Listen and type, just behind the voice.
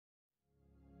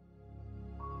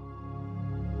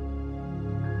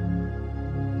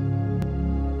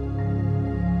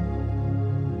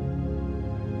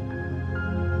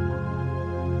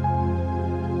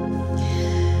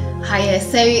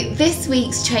So this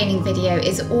week's training video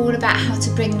is all about how to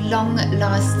bring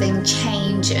long-lasting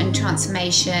change and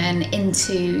transformation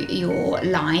into your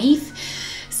life.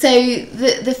 So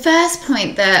the first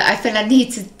point that I feel I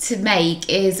need to make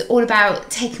is all about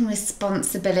taking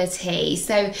responsibility.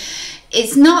 So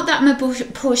it's not that I'm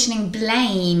apportioning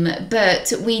blame,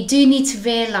 but we do need to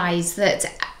realise that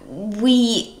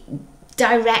we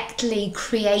directly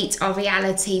create our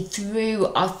reality through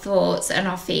our thoughts and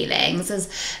our feelings. As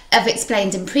I've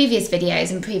explained in previous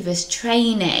videos and previous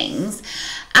trainings,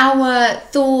 our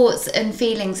thoughts and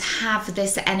feelings have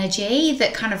this energy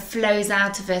that kind of flows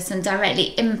out of us and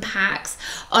directly impacts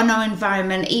on our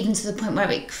environment, even to the point where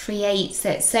it creates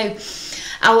it. So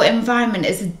our environment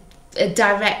is a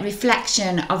direct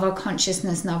reflection of our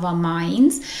consciousness and of our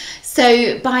minds.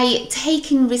 So by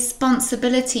taking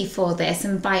responsibility for this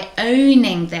and by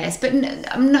owning this, but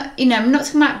I'm not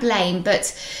talking about blame,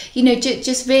 but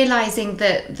just realizing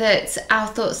that our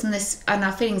thoughts and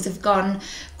our feelings have gone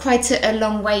quite a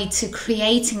long way to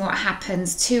creating what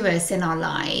happens to us in our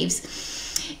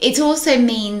lives. It also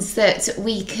means that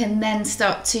we can then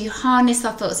start to harness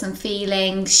our thoughts and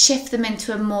feelings, shift them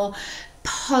into a more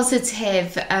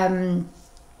positive kind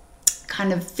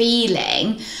of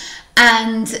feeling,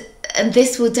 and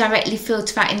this will directly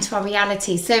filter that into our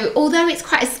reality. So although it's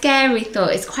quite a scary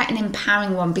thought, it's quite an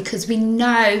empowering one, because we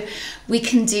know we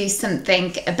can do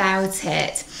something about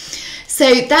it.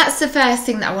 So that's the first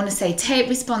thing that I want to say. Take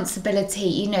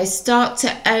responsibility, start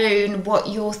to own what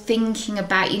you're thinking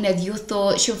about, your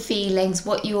thoughts, your feelings,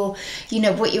 what you're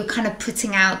kind of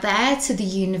putting out there to the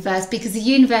universe, because the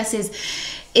universe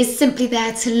is simply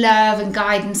there to love and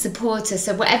guide and support us.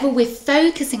 So whatever we're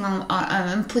focusing on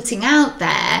and putting out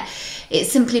there,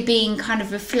 it's simply being kind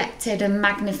of reflected and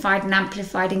magnified and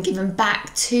amplified and given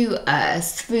back to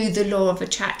us through the law of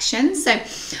attraction. So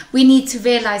we need to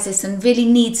realize this and really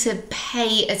need to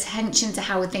pay attention to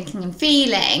how we're thinking and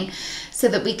feeling, so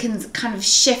that we can kind of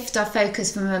shift our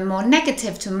focus from a more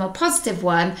negative to a more positive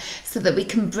one, so that we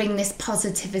can bring this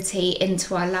positivity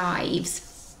into our lives.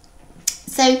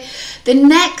 So the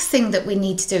next thing that we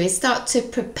need to do is start to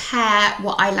prepare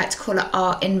what I like to call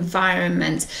our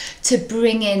environment to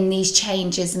bring in these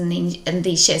changes and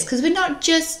these shifts, because we're not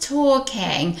just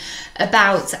talking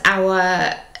about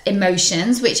our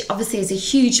emotions, which obviously is a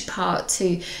huge part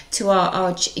to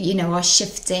our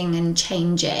shifting and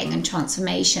changing and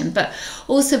transformation, but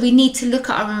also we need to look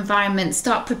at our environment,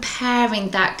 start preparing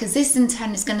that, because this in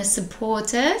turn is going to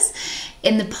support us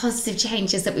in the positive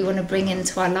changes that we want to bring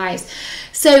into our lives.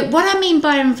 So what I mean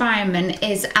by environment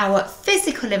is our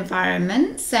physical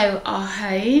environment, so our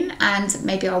home and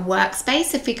maybe our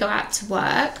workspace if we go out to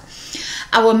work.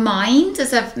 Our mind,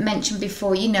 as I've mentioned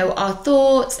before, our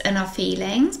thoughts and our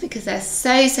feelings, because they're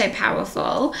so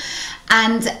powerful,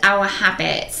 and our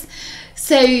habits.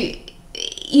 So,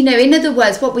 in other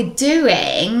words, what we're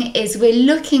doing is we're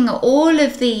looking at all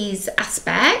of these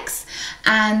aspects,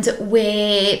 and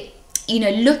we're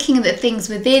looking at the things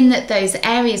within those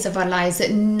areas of our lives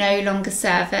that no longer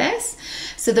serve us,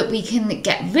 so that we can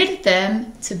get rid of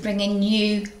them to bring in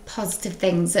new positive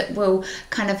things that will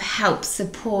kind of help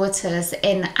support us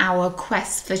in our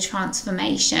quest for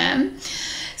transformation.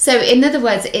 So in other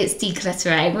words, it's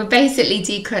decluttering. We're basically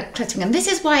decluttering, and this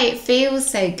is why it feels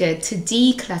so good to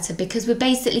declutter, because we're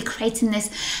basically creating this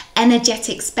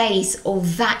energetic space or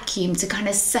vacuum to kind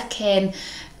of suck in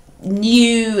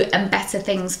new and better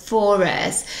things for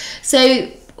us.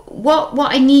 So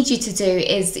what I need you to do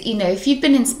is, if you've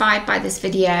been inspired by this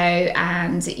video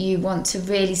and you want to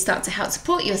really start to help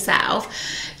support yourself,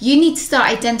 you need to start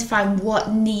identifying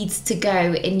what needs to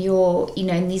go in your,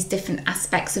 in these different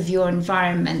aspects of your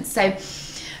environment. So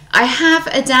I have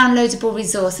a downloadable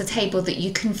resource, a table that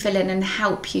you can fill in and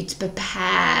help you to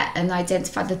prepare and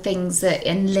identify the things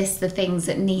and list the things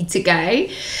that need to go.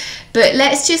 But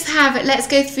let's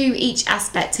go through each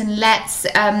aspect, and let's,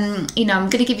 I'm going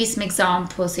to give you some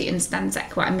examples so you understand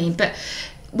exactly what I mean. But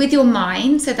with your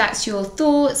mind, so that's your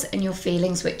thoughts and your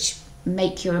feelings, which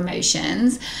make your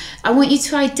emotions. I want you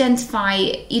to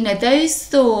identify, those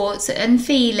thoughts and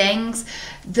feelings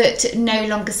that no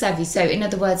longer serve you. So in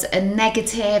other words, are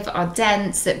negative, are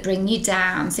dense, that bring you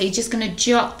down. So you're just going to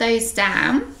jot those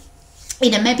down.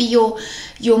 Maybe your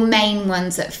main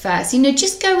ones at first.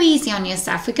 Just go easy on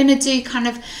yourself. We're going to do kind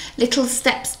of little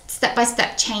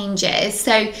step-by-step changes.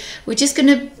 So we're just going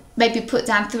to maybe put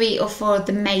down 3 or 4 of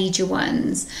the major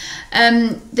ones.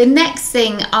 The next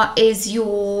thing is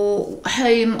your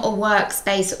home or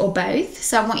workspace, or both.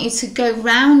 So I want you to go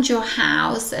round your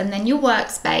house and then your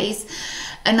workspace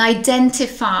and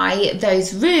identify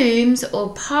those rooms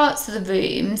or parts of the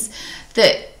rooms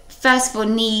that first of all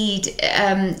need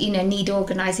need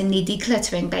organizing, need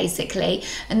decluttering basically,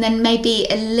 and then maybe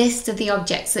a list of the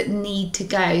objects that need to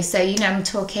go. So I'm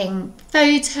talking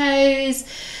photos,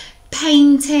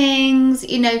 paintings,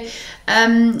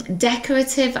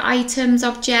 decorative items,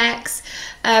 objects.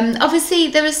 Obviously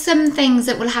there are some things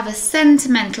that will have a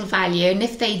sentimental value, and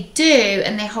if they do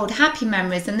and they hold happy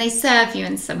memories and they serve you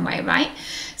in some way, right?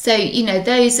 So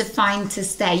those are fine to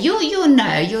stay. You'll know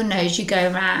as you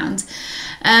go around.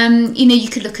 You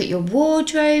could look at your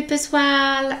wardrobe as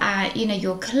well,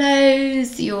 your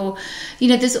clothes,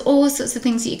 there's all sorts of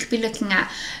things that you could be looking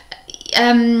at.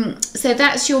 So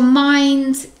that's your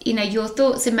mind, your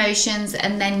thoughts, emotions,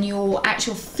 and then your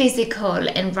actual physical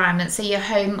environment, so your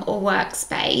home or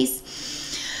workspace.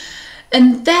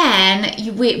 And then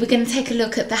we're going to take a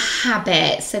look at the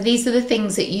habits. So these are the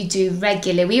things that you do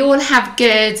regularly. We all have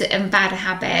good and bad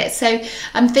habits. So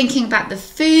I'm thinking about the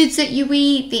foods that you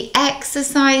eat, the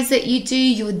exercise that you do,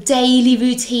 your daily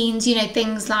routines,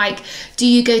 things like, do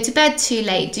you go to bed too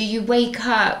late? Do you wake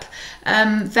up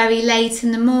very late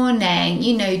in the morning?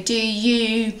 Do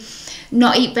you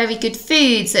not eat very good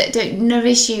foods that don't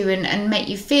nourish you and make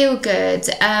you feel good?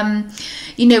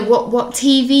 What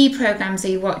TV programs are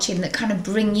you watching that kind of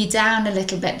bring you down a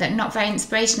little bit, that are not very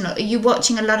inspirational? Are you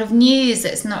watching a lot of news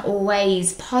that's not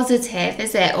always positive,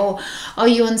 is it? Or are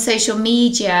you on social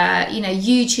media,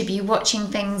 YouTube, are you watching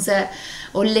things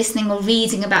or listening or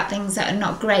reading about things that are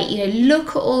not great?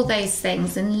 Look at all those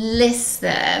things and list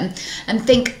them and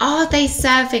think, are they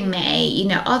serving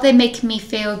me? Are they making me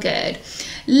feel good?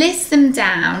 List them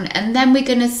down, and then we're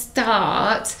going to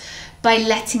start by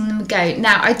letting them go.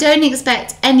 Now, I don't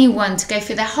expect anyone to go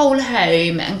through their whole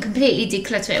home and completely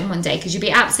declutter it in one day, because you'll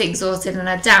be absolutely exhausted and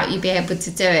I doubt you'll be able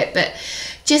to do it. But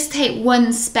just take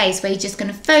one space where you're just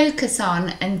going to focus on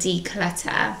and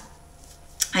declutter.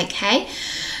 Okay?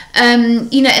 And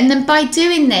then by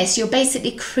doing this, you're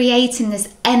basically creating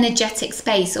this energetic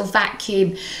space or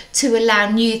vacuum to allow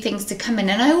new things to come in.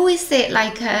 And I always see it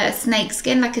like a snake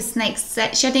skin, like a snake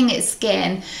shedding its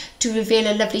skin to reveal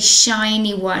a lovely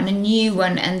shiny one, a new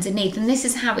one underneath. And this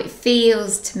is how it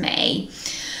feels to me.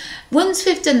 Once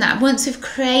we've done that, once we've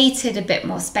created a bit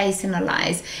more space in our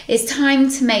lives, it's time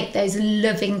to make those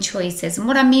loving choices. And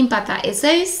what I mean by that is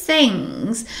those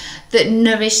things that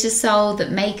nourish the soul,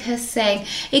 that make us sing.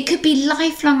 It could be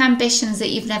lifelong ambitions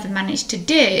that you've never managed to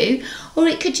do, or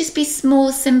it could just be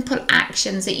small, simple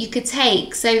actions that you could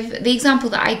take. So the example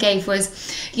that I gave was,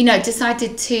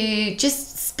 decided to just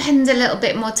spend a little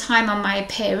bit more time on my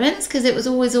appearance, because it was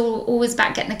always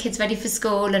about getting the kids ready for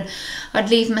school, and I'd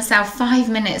leave myself 5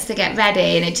 minutes to get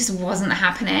ready and it just wasn't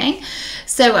happening.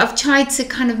 So I've tried to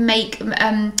kind of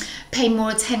pay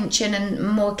more attention and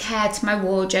more care to my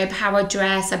wardrobe, how I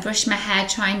dress. I brush my hair,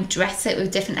 try and dress it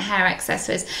with different hair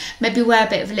accessories, maybe wear a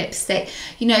bit of lipstick,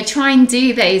 try and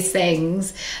do those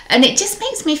things, and it just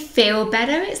makes me feel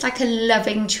better. It's like a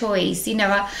loving choice.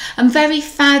 I'm very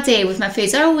faddy with my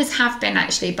foods. I always have been,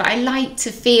 actually, but I like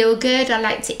to feel good. I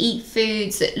like to eat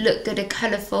foods that look good, are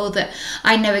colourful, that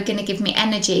I know are going to give me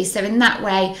energy. So in that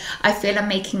way, I feel I'm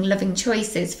making loving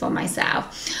choices for myself.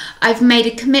 I've made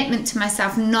a commitment to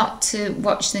myself not to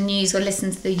watch the news or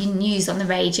listen to the news on the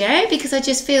radio, because I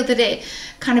just feel that it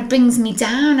kind of brings me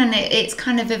down, and it's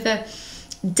kind of a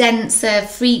denser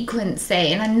frequency,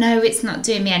 and I know it's not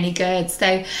doing me any good.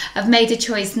 So I've made a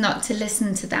choice not to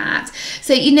listen to that.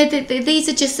 So these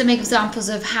are just some examples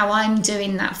of how I'm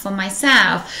doing that for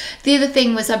myself. The other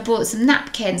thing was I bought some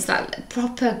napkins, like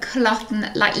proper cloth,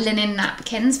 like linen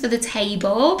napkins for the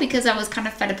table, because I was kind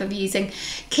of fed up of using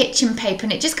kitchen paper,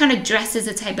 and it just kind of dresses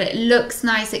the table. It looks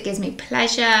nice, it gives me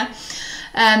pleasure.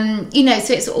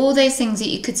 So it's all those things that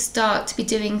you could start to be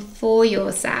doing for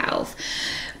yourself.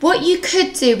 What you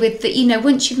could do with the,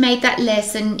 once you've made that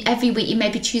list, and every week you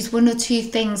maybe choose 1 or 2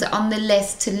 things on the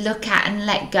list to look at and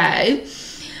let go.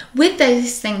 With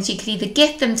those things, you could either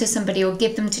gift them to somebody or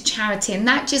give them to charity, and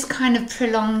that just kind of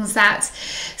prolongs that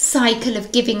cycle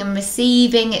of giving and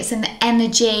receiving. It's an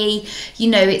energy,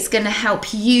 it's going to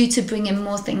help you to bring in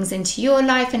more things into your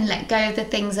life and let go of the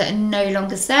things that are no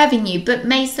longer serving you but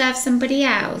may serve somebody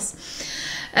else.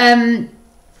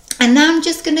 And now I'm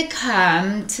just going to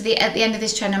come to at the end of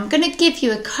this training, I'm going to give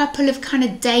you a couple of kind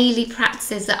of daily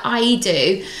practices that I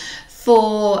do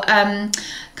for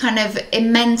kind of a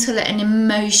mental and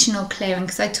emotional clearing,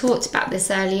 because I talked about this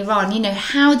earlier on.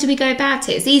 How do we go about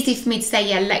it? It's easy for me to say,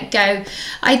 yeah, let go,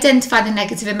 identify the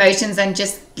negative emotions and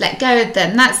just let go of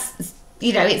them. That's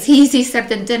you know, it's easier said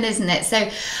than done, isn't it? So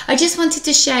I just wanted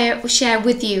to share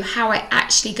with you how I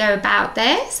actually go about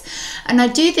this. And I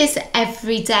do this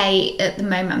every day at the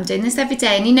moment. I'm doing this every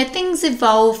day, and you know, things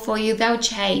evolve for you, they'll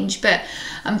change, but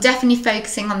I'm definitely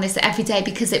focusing on this every day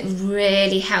because it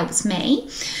really helps me.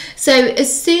 So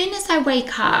as soon as I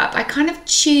wake up, I kind of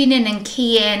tune in and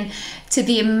key in to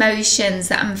the emotions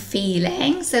that I'm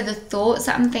feeling. So the thoughts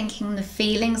that I'm thinking, the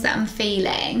feelings that I'm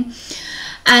feeling.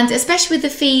 And especially with the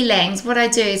feelings, what I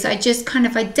do is I just kind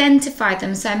of identify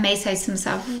them. So I may say to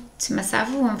myself,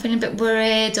 oh, I'm feeling a bit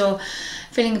worried, or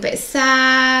feeling a bit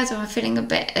sad, or I'm feeling a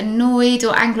bit annoyed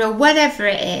or angry, or whatever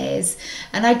it is.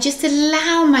 And I just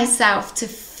allow myself to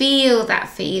feel that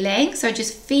feeling. So I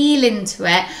just feel into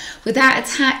it without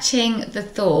attaching the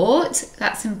thought.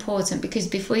 That's important, because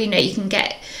before you know it, you can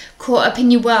get caught up in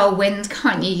your whirlwind,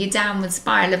 can't you? Your downward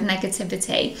spiral of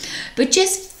negativity. But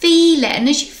just feel it, and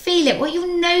as you feel it, what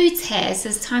you'll notice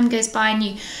as time goes by and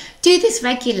you do this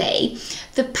regularly,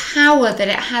 the power that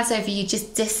it has over you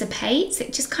just dissipates.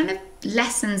 It just kind of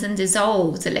lessens and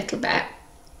dissolves a little bit.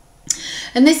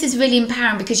 And this is really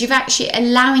empowering, because you're actually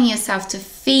allowing yourself to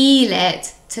feel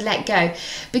it, to let go.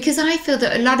 Because I feel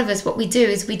that a lot of us, what we do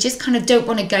is we just kind of don't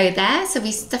want to go there, so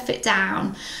we stuff it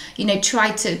down, you know,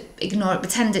 try to ignore it,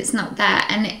 pretend it's not there,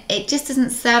 and it just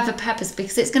doesn't serve a purpose,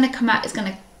 because it's going to come out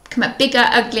bigger,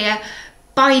 uglier,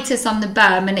 bite us on the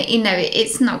bum, and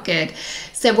it's not good.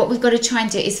 So what we've got to try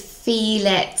and do is feel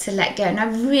it, to let go. And I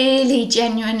really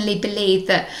genuinely believe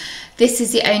that this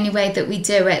is the only way that we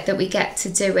do it, that we get to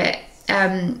do it,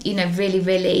 you know,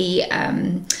 really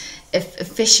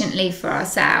efficiently for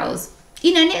ourselves.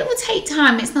 You know, and it will take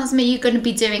time. It's not something you're going to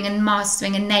be doing and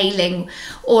mastering and nailing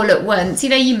all at once. You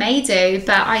know, you may do,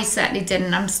 but I certainly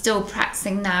didn't. I'm still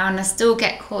practicing now, and I still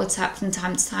get caught up from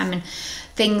time to time in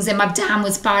things in my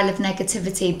downward spiral of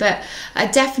negativity. But I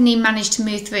definitely managed to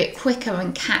move through it quicker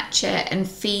and catch it and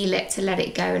feel it, to let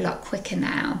it go a lot quicker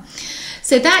now.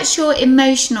 So that's your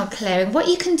emotional clearing. What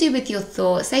you can do with your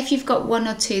thoughts, say if you've got one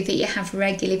or two that you have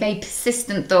regularly, very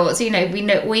persistent thoughts, you know,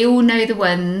 we all know the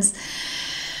ones.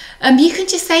 You can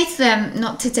just say to them,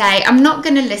 not today. I'm not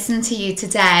going to listen to you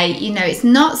today. You know, it's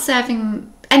not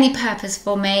serving any purpose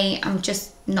for me. I'm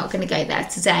just not going to go there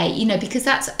today. You know, because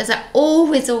that's, as I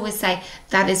always say,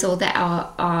 that is all they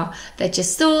are. They're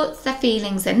just thoughts, they're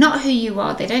feelings. They're not who you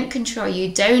are. They don't control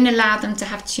you. Don't allow them to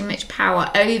have too much power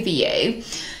over you.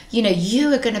 You know,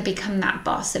 you are going to become that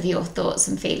boss of your thoughts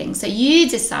and feelings. So you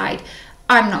decide,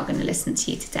 I'm not going to listen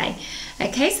to you today.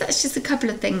 Okay, so that's just a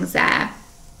couple of things there.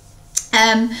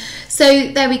 So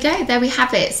there we go, there we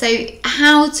have it. So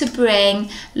how to bring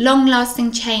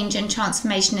long-lasting change and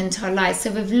transformation into our lives.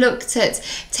 So we've looked at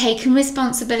taking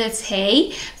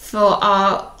responsibility for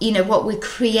our, you know, what we're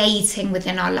creating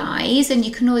within our lives. And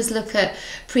you can always look at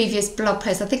previous blog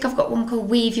posts. I think I've got one called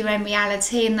Weave Your Own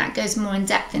Reality, and that goes more in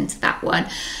depth into that one.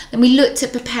 Then we looked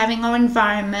at preparing our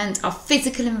environment, our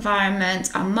physical environment,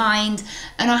 our mind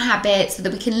and our habits, so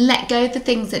that we can let go of the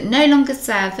things that no longer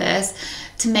serve us,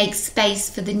 to make space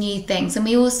for the new things. And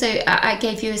we also, I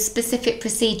gave you a specific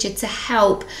procedure to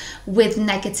help with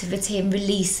negativity and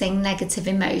releasing negative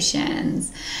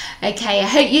emotions. Okay, I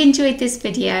hope you enjoyed this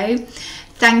video.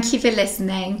 Thank you for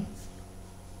listening.